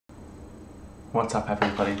What's up,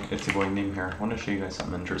 everybody? It's your boy Neem here. I want to show you guys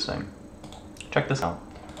something interesting. Check this out.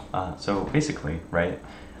 So basically, right,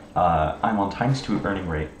 I'm on ×2 earning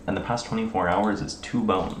rate, and the past 24 hours is 2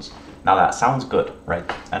 bones. Now that sounds good, right?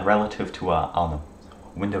 And relative to, I don't know,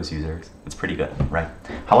 Windows users, it's pretty good, right?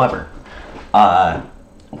 However,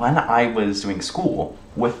 when I was doing school,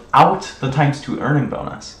 without the ×2 earning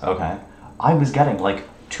bonus, okay, I was getting like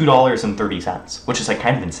 $2.30, which is like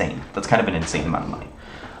kind of insane. That's kind of an insane amount of money.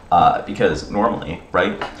 Because normally,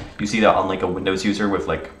 right, you see that on like a Windows user with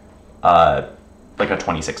like a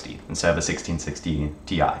 2060 instead of a 1660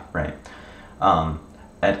 Ti, right? And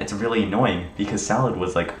it's really annoying because Salad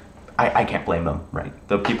was like, I can't blame them, right?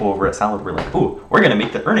 The people over at Salad were like, ooh, we're gonna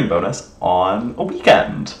make the earning bonus on a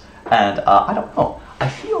weekend. And I don't know, I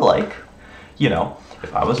feel like, you know,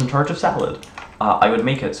 if I was in charge of Salad, I would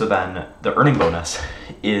make it so then the earning bonus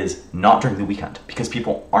is not during the weekend because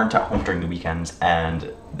people aren't at home during the weekends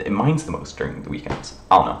and it mines the most during the weekends.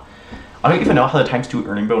 I don't know. I don't even know how the ×2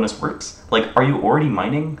 earning bonus works. Like, are you already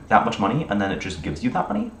mining that much money and then it just gives you that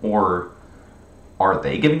money? Or are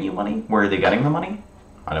they giving you money? Where are they getting the money?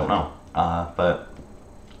 I don't know. But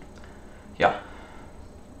yeah.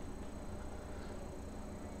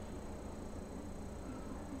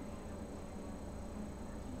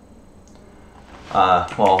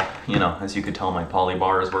 Well, you know, as you could tell, my poly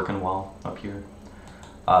bar is working well up here.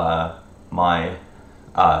 My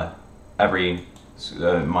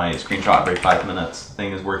screenshot every 5 minutes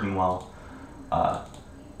thing is working well.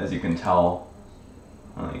 As you can tell,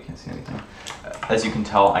 oh, you can't see anything. As you can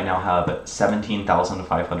tell, I now have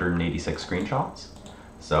 17,586 screenshots.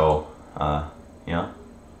 So, yeah,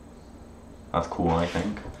 that's cool, I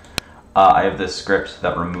think. I have this script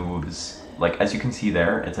that removes, like, as you can see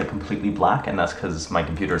there, it's like completely black, and that's because my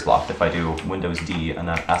computer's locked. If I do Windows D and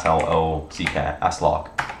then SLOCK, S-lock,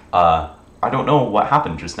 I don't know what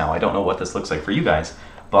happened just now. I don't know what this looks like for you guys,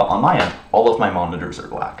 but on my end, all of my monitors are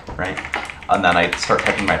black, right? And then I start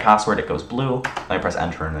typing my password, it goes blue, and I press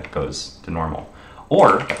enter and it goes to normal.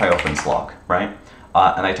 Or if I open Slock, right?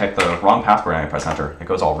 And I type the wrong password and I press enter, it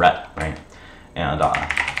goes all red, right? And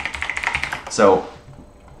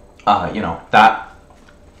you know, that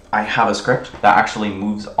I have a script that actually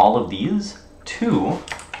moves all of these to,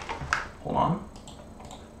 hold on.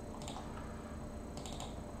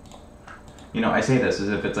 You know, I say this as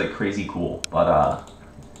if it's like crazy cool, but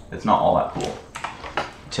it's not all that cool,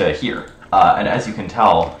 to here. And as you can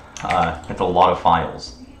tell, it's a lot of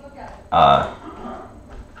files.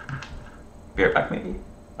 Be right back, maybe?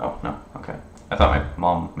 Oh, no, okay. I thought my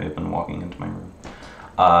mom may have been walking into my room.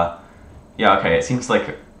 Yeah, okay, it seems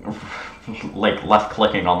like left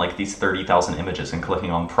clicking on like these 30,000 images and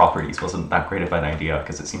clicking on properties wasn't that great of an idea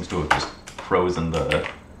because it seems to have just frozen the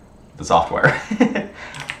software.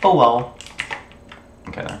 Oh well.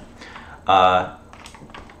 Okay there. But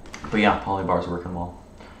yeah, polybar's working well.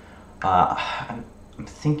 I'm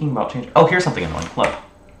thinking about changing. Oh, here's something annoying. Look.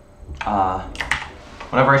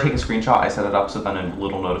 Whenever I take a screenshot, I set it up so then a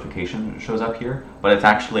little notification shows up here, but it's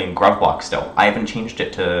actually in GovBlock still. I haven't changed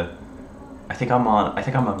it to. I think I'm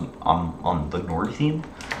on the Nord theme.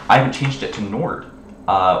 I haven't changed it to Nord,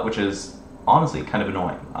 which is honestly kind of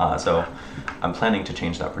annoying. So I'm planning to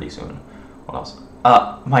change that pretty soon. What else?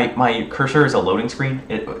 My cursor is a loading screen.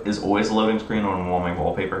 It is always a loading screen on my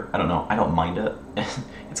wallpaper. I don't know. I don't mind it.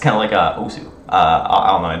 It's kind of like a Osu. I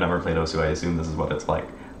don't know. I've never played Osu. I assume this is what it's like.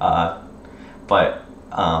 But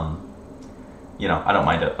you know, I don't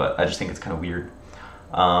mind it. But I just think it's kind of weird.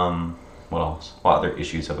 What else? What other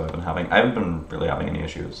issues have I been having? I haven't been really having any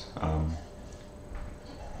issues.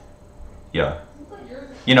 Yeah.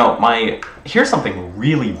 You know, here's something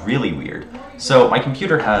really, really weird. So my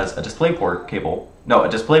computer has a DisplayPort cable, no, a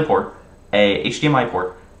DisplayPort, a HDMI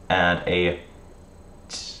port, and a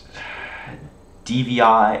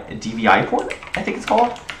DVI port, I think it's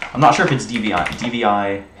called. I'm not sure if it's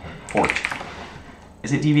DVI port.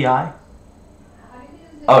 Is it DVI?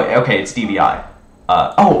 Oh, okay, it's DVI.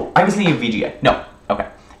 Oh, I was thinking of VGA. No, okay.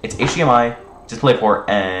 It's HDMI, DisplayPort,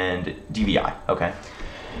 and DVI, okay.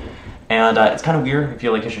 And it's kind of weird. I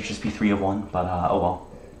feel like it should just be 3 of 1, but oh well.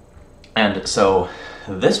 And so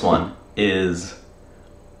this one is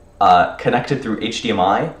connected through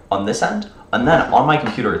HDMI on this end, and then on my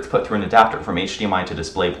computer it's put through an adapter from HDMI to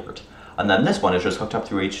DisplayPort. And then this one is just hooked up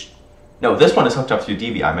through No, this one is hooked up through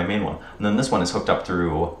DVI, my main one. And then this one is hooked up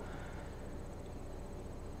through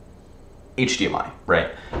HDMI, right?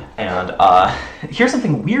 And here's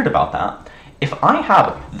something weird about that. If I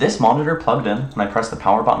have this monitor plugged in and I press the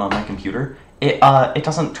power button on my computer, it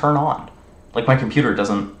doesn't turn on. Like my computer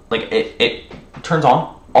doesn't, like it turns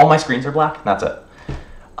on, all my screens are black, and that's it.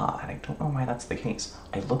 And I don't know why that's the case.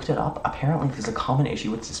 I looked it up. Apparently there's a common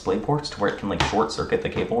issue with display ports to where it can like short circuit the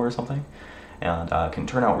cable or something, and can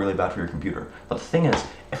turn out really bad for your computer. But the thing is,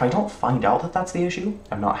 if I don't find out that that's the issue,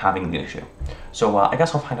 I'm not having the issue. So I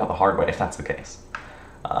guess I'll find out the hard way if that's the case.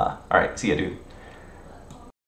 Alright, see ya, dude.